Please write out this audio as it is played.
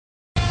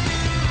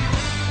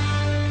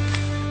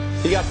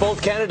You got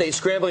both candidates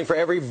scrambling for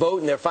every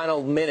vote in their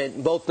final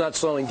minute, both not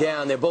slowing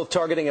down. They're both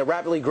targeting a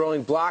rapidly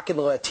growing bloc in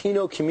the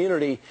Latino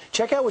community.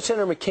 Check out what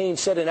Senator McCain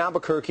said in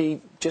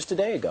Albuquerque just a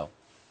day ago.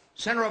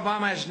 Senator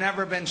Obama has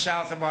never been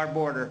south of our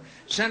border.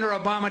 Senator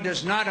Obama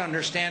does not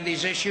understand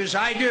these issues.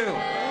 I do.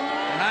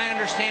 And I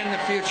understand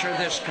the future of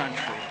this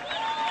country.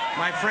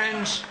 My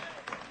friends,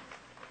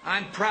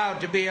 I'm proud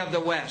to be of the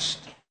West.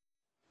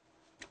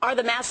 Are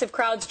the massive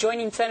crowds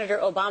joining Senator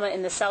Obama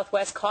in the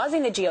Southwest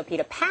causing the GOP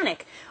to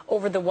panic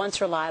over the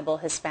once reliable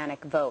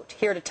Hispanic vote?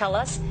 Here to tell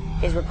us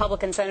is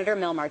Republican Senator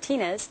Mel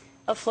Martinez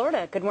of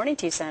Florida. Good morning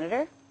to you,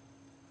 Senator.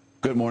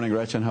 Good morning,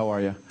 Gretchen. How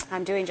are you?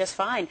 I'm doing just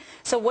fine.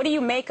 So what do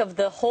you make of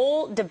the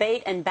whole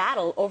debate and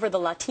battle over the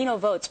Latino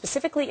vote,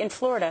 specifically in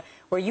Florida,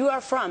 where you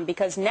are from?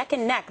 Because neck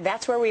and neck,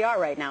 that's where we are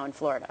right now in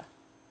Florida.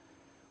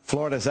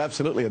 Florida is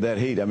absolutely a dead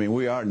heat. I mean,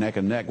 we are neck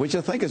and neck, which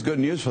I think is good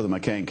news for the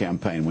McCain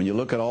campaign. When you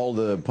look at all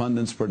the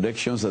pundits'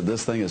 predictions that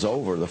this thing is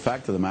over, the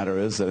fact of the matter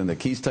is that in the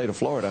key state of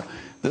Florida,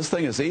 this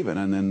thing is even.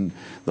 And in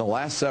the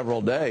last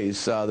several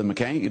days, the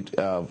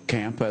McCain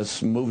camp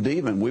has moved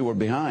even. We were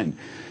behind.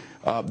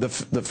 The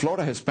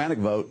Florida Hispanic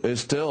vote is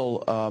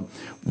still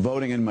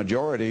voting in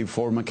majority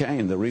for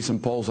McCain. The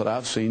recent polls that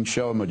I've seen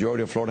show a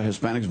majority of Florida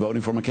Hispanics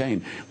voting for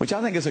McCain, which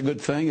I think is a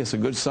good thing. It's a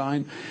good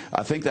sign.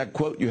 I think that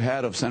quote you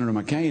had of Senator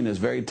McCain is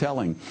very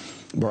telling.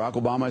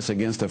 Barack Obama is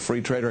against a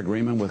free trade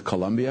agreement with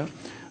Colombia,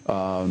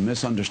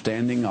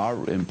 misunderstanding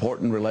our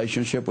important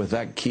relationship with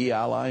that key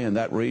ally in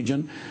that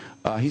region.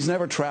 He's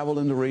never traveled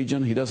in the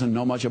region. He doesn't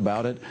know much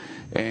about it.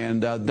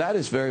 And that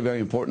is very, very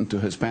important to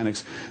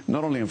Hispanics,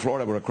 not only in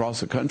Florida but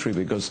across the country,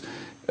 because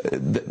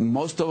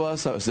most of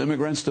us as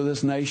immigrants to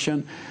this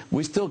nation,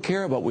 we still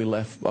care about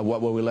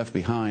what we left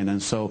behind.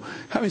 And so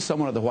having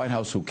someone at the White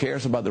House who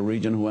cares about the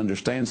region, who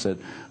understands it,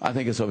 I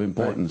think is of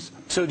importance.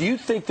 Right. So do you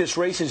think this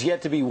race is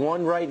yet to be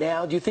won right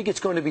now? Do you think it's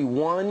going to be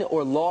won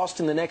or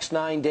lost in the next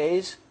 9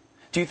 days?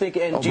 Do you think?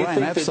 And do you Brian,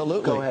 think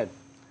absolutely. Go ahead.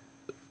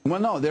 Well,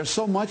 no, there's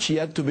so much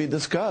yet to be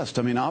discussed.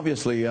 I mean,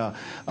 obviously,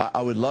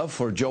 I would love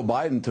for Joe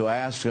Biden to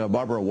ask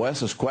Barbara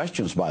West's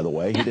questions, by the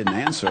way. He didn't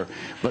answer.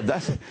 But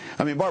that's,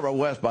 I mean, Barbara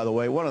West, by the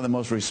way, one of the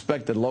most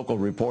respected local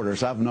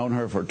reporters. I've known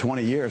her for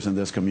 20 years in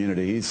this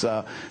community.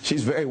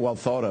 She's very well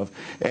thought of.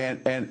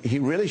 And he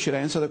really should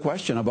answer the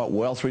question about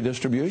wealth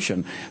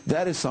redistribution.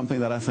 That is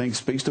something that I think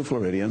speaks to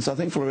Floridians. I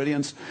think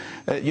Floridians,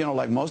 you know,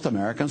 like most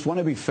Americans, want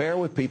to be fair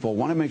with people,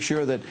 want to make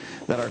sure that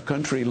our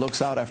country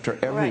looks out after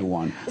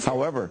everyone. Right.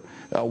 However,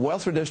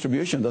 wealth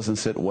redistribution doesn't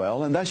sit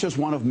well, and that's just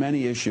one of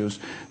many issues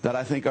that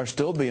I think are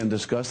still being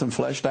discussed and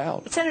fleshed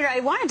out. Senator,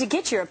 I wanted to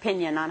get your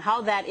opinion on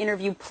how that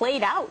interview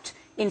played out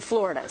in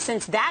Florida,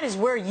 since that is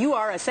where you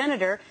are a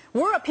senator.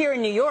 We're up here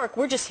in New York.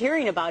 We're just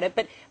hearing about it.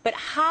 But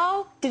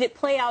how did it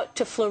play out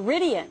to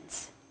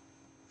Floridians?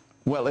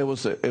 Well, it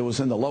was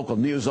in the local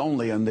news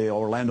only in the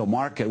Orlando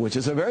market, which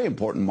is a very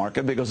important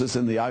market because it's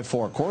in the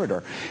I-4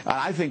 corridor. And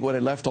I think what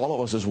it left all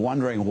of us is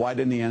wondering, why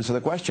didn't he answer the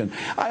question?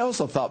 I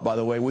also thought, by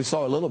the way, we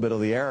saw a little bit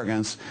of the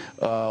arrogance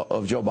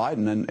of Joe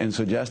Biden in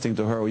suggesting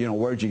to her, you know,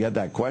 where'd you get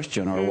that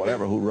question or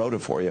whatever, who wrote it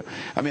for you?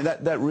 I mean,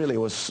 that really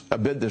was a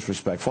bit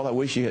disrespectful. I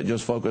wish he had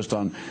just focused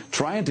on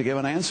trying to give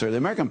an answer. The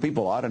American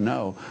people ought to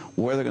know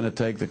where they're going to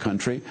take the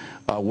country,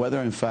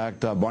 whether, in fact,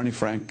 Barney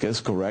Frank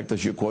is correct,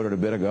 as you quoted a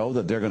bit ago,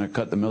 that they're going to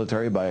cut the military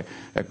by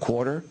a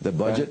quarter, the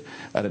budget,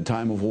 at a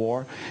time of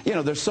war. You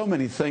know, there's so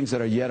many things that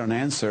are yet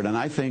unanswered, and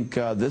I think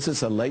this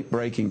is a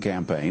late-breaking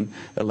campaign,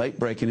 a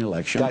late-breaking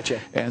election.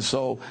 Gotcha. And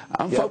so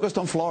I'm focused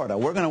on Florida.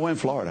 We're going to win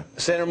Florida.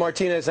 Senator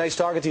Martinez, nice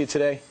talking to you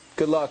today.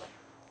 Good luck.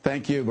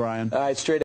 Thank you, Brian. All right, straight